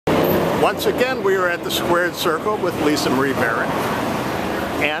Once again, we are at the Squared Circle with Lisa Marie Varon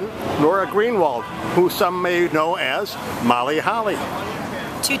and Nora Greenwald, who some may know as Molly Holly.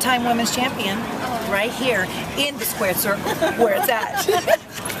 Two-time women's champion, right here in the Squared Circle, where it's at.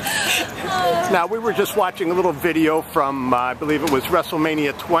 Now, we were just watching a little video from, I believe it was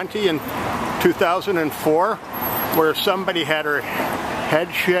WrestleMania 20 in 2004, where somebody had her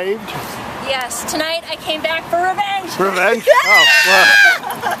head shaved. Yes, tonight I came back for revenge. Revenge? Oh, well.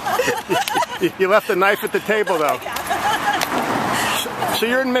 You left the knife at the table, though. So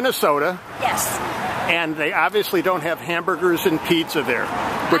you're in Minnesota. Yes. And they obviously don't have hamburgers and pizza there,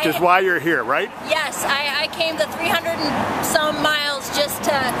 which is why you're here, right? Yes, I came the 300 and some miles just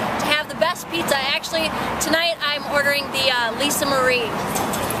to have the best pizza. Actually, tonight I'm ordering the Lisa Marie.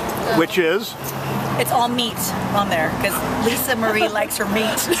 Which is? It's all meat on there, because Lisa Marie likes her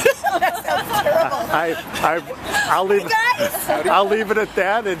meat. That sounds terrible. I'll leave it at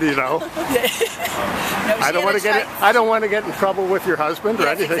that, and you know. No, I don't want to get in trouble with your husband or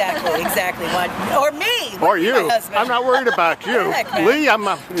anything. Exactly. Or me. Or you. I'm not worried about you. Lee, I'm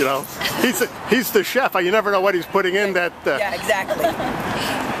you know, he's the chef. You never know what he's putting in that. Yeah, exactly.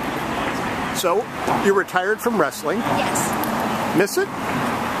 So, you retired from wrestling. Yes. Miss it?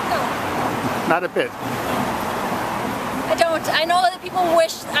 No. Not a bit. I don't. I know that people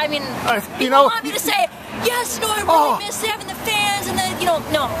wish, I mean, people want me to say, yes, no, I really miss having the fans and the, you know,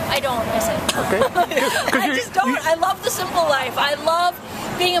 no, I don't miss it. Okay. I just don't. I love the simple life. I love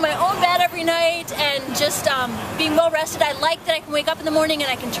being in my own bed every night and just being well rested. I like that I can wake up in the morning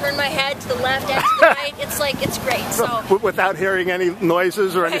and I can turn my head to the left and to the right. It's like, it's great. So without hearing any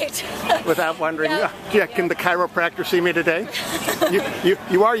noises or anything, without wondering, can the chiropractor see me today?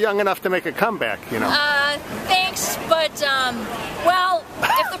 You are young enough to make a comeback, you know. Thanks, but well,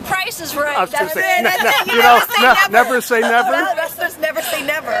 if the price is right, that's it. Never say never. Wrestlers never say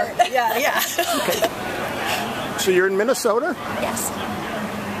never. Yeah. Okay. So you're in Minnesota? Yes.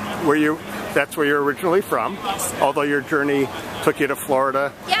 That's where you're originally from? Yes. Although your journey took you to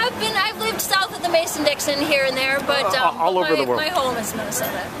Florida? Yeah, I've lived south of the Mason-Dixon here and there, but all over the world. My home is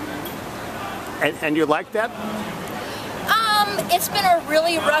Minnesota. And you like that? It's been a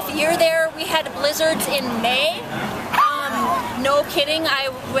really rough year there. We had blizzards in May. No kidding.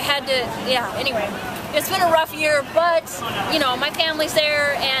 Anyway. It's been a rough year, but, you know, my family's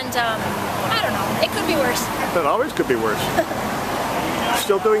there, and, I don't know. It could be worse. It always could be worse.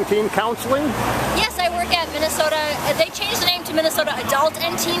 Still doing teen counseling? Yes, I work at Minnesota. They changed the name to Minnesota Adult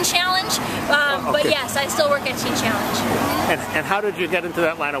and Teen Challenge, but yes, I still work at Teen Challenge. And how did you get into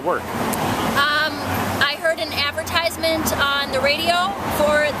that line of work? I heard an advertisement on the radio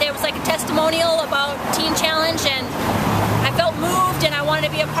there was like a testimonial about Teen Challenge, and I felt moved and I wanted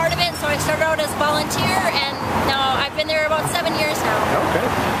to be a part of it, so I started out as a volunteer, and now I've been there about 7 years now. Okay.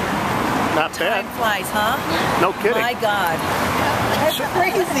 Not bad. Time flies, huh? No kidding. My God. That's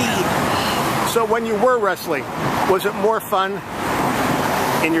crazy. So when you were wrestling, was it more fun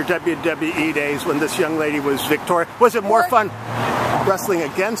in your WWE days when this young lady was Victoria? Was it more fun wrestling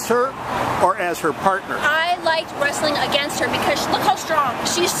against her or as her partner? I liked wrestling against her because look how strong.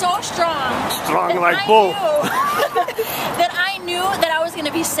 She's so strong. Strong like bull. That I knew that I was going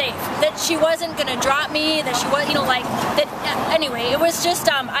to be safe. That she wasn't going to drop me. That she was, you know, like that. Anyway, it was just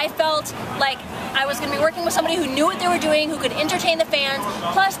I felt like I was going to be working with somebody who knew what they were doing, who could entertain the fans.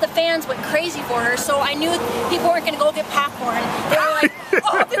 Plus, the fans went crazy for her, so I knew people weren't going to go get popcorn. They were like,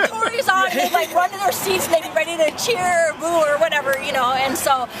 "Oh, Victoria's on!" And they'd like run to their seats and they'd be ready to cheer or boo or whatever, you know. And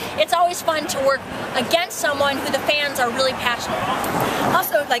so it's always fun to work against someone who the fans are really passionate about.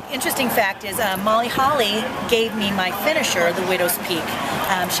 Also, like, interesting fact is Molly Holly gave me my finisher, the Widow's Peak.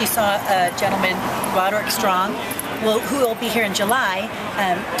 She saw a gentleman, Roderick Strong, who will be here in July,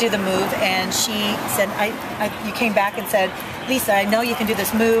 do the move, and she said, you came back and said, Lisa, I know you can do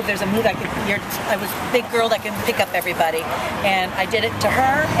this move. There's a move I was a big girl that can pick up everybody. And I did it to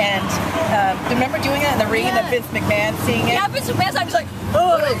her, and remember doing it in the ring, and Vince McMahon seeing it? Yeah, Vince McMahon's I was like,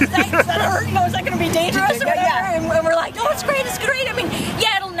 oh, does that hurt? You know, is that going to be dangerous or whatever? Yeah. And we're like, oh, it's great, it's great. I mean,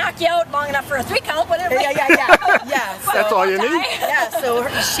 yeah, it'll knock you out long enough for a 3 count, whatever. Yeah. So that's all you need? Yeah, so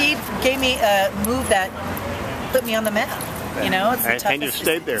she gave me a move that put me on the map. You know, it's the toughest. And you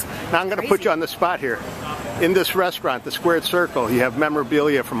stayed there. Now I'm going to put you on the spot here. In this restaurant, the Squared Circle, you have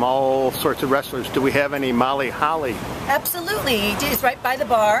memorabilia from all sorts of wrestlers. Do we have any Molly Holly? Absolutely. It's right by the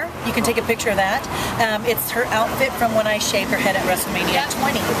bar. You can take a picture of that. It's her outfit from when I shaved her head at WrestleMania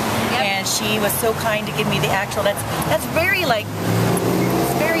 20. And she was so kind to give me the actual. That's very like,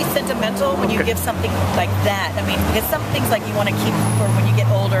 it's very very sentimental when you give something like that. I mean, because some things like you want to keep for when you get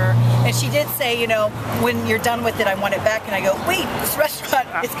older. And she did say, you know, when you're done with it, I want it back. And I go, wait, this restaurant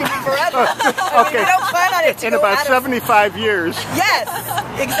is going to be forever. I mean, we don't plan on it to in go about 75 years. Yes,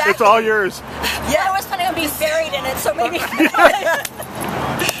 exactly. It's all yours. Yeah, I was planning on being buried in it, so maybe.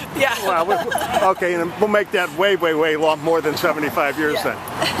 Yeah. Well, okay, and we'll make that way more than 75 years then.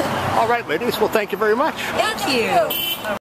 All right, ladies. Well, thank you very much. Thank you.